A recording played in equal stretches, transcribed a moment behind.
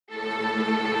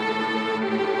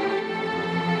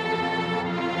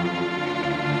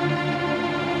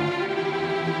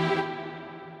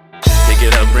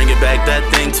back, that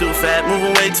thing too fat,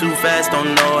 moving way too fast,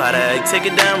 don't know how to act. Take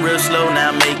it down real slow,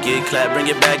 now make it clap. Bring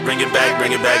it back, bring it back,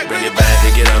 bring it back, bring it back.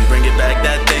 Pick it up, bring it back,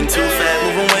 that thing too fat,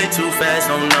 moving way too fast,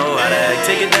 don't know how to act.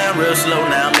 Take it down real slow,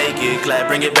 now make it clap.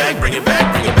 Bring it back, bring it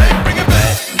back, bring it back, bring it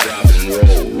back. Drop and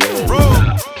roll, roll,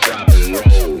 drop and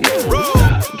roll, roll,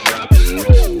 drop and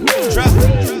roll,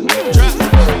 drop, drop,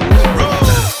 roll,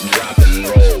 drop and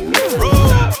roll, roll,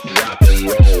 drop and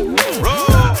roll,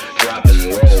 roll, drop and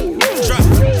roll, drop,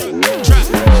 drop,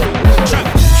 drop.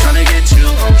 Tryna get you,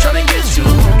 tryna get you,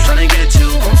 tryna get you,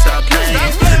 stop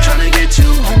playing. Tryna get you,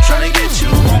 tryna get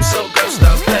you, so girl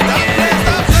stop playing.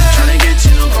 Tryna get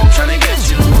you, tryna get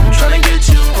you, tryna get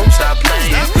you, stop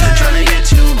playing. Tryna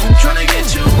get you, tryna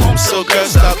get you, so girl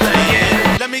stop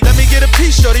playing. Let me get a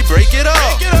piece, shorty, break it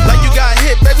off. Like you got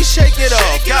hit, baby, shake it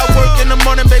off. Got work in the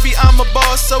morning, baby, I'm a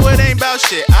boss, so it ain't about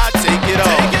shit, I take it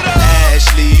off.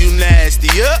 Ashley, you nasty,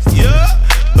 yeah.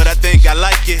 But I think I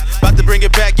like it. About to bring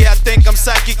it back, yeah, I think I'm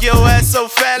psychic. Your ass so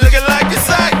fat, looking like a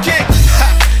sidekick.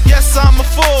 Ha, yes, I'm a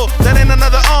fool. That ain't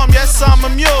another arm, yes, I'm a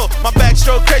mule. My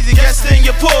backstroke crazy, guess in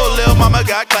your pool. Lil' mama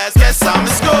got class, guess I'm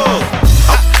in school.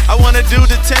 I wanna do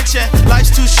detention.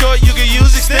 Life's too short, you can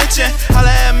use extension.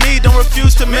 Holla at me, don't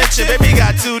refuse to mention. Baby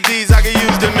got 2 D's, I can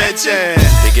use dimension.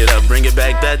 Pick it up, bring it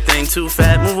back, that thing too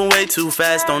fat, moving way too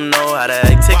fast, don't know how to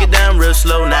act. Take it down real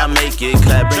slow, now make it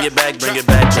clap. Bring it back, bring it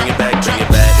back, bring it back, bring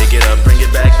it back. Pick it up, bring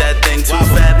it back, that thing too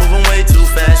fat, moving way too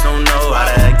fast, don't know how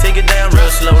to act. Take it down real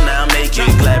slow, now make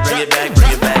it clap. Bring it back,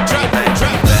 bring it back, bring it back,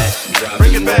 bring it back.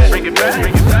 Bring it back, bring it back,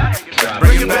 bring it back.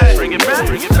 Bring it back, bring it back,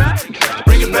 bring it back.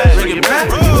 Bring it back, bring it back.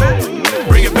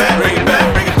 Bring it back, bring it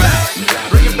back, bring it back.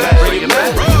 Bring it back, bring it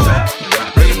back.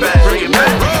 Bring it back, bring it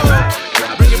back.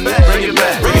 Bring it back, bring it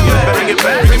back. Bring it back, bring it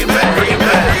back. Bring it back, bring it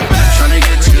back. Tryna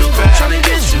get you, tryna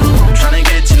get you, tryna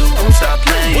get you, stop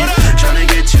playing. Tryna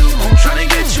get you, tryna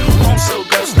get you, so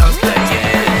girl stop playing.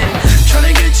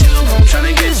 Tryna get you,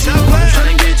 tryna get you,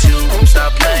 tryna get you,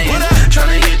 stop playing.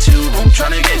 Tryna get you,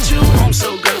 tryna get you,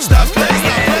 so girl stop playing.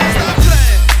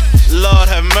 Lord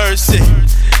have mercy.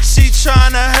 She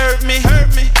tryna hurt me.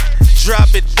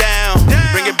 Drop it down.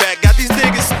 Bring it back. Got these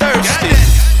niggas thirsty.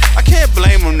 I can't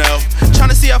blame them, no.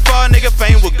 Tryna see how far a nigga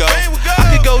fame will go. I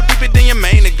could go deeper than your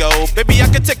main to go. Baby, I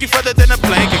could take you further than a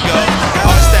plane could go.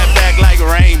 Arch that back like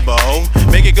rainbow.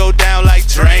 Make it go down like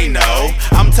Drano.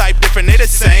 I'm type different, they the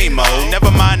same old. Never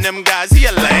mind them guys, he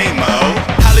a lame-o.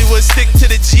 Hollywood stick to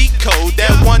the G code.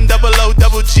 That 100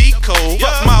 double G code.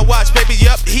 Fuck my watch, baby,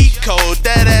 yup, heat cold.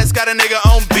 That ass got a nigga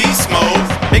on beast mode.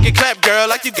 Make it clap, girl,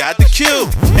 like you got the cue.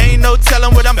 Ain't no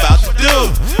telling what I'm about to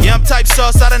do. Yeah, I'm type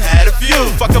sauce, I done had a few.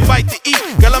 Fuck a bite to eat,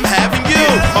 girl, I'm having you.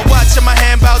 My watch in my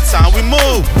hand, bout time we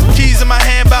move. Keys in my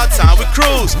hand, bout time we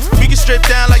cruise. We can strip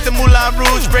down like the Moulin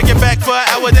Rouge. Break it back for an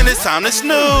hour, then it's time to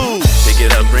snooze. Pick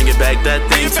it up, bring it back, that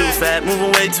thing too fat,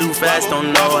 moving way too fast,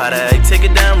 don't know how to act. Take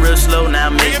it down real slow, now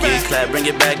make it clap. Bring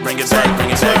it back, bring it back, bring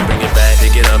it back, bring it back.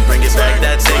 Pick it up, bring it back,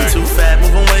 that thing too fat,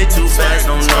 moving way too fast,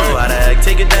 don't know how to act.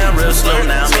 Take it down real slow,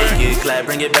 now make it clap.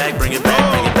 Bring it back, bring it back,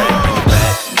 bring it back, bring it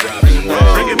back. Drop and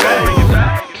roll, Bring it back,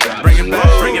 bring it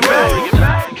back, bring it back, bring it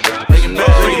back.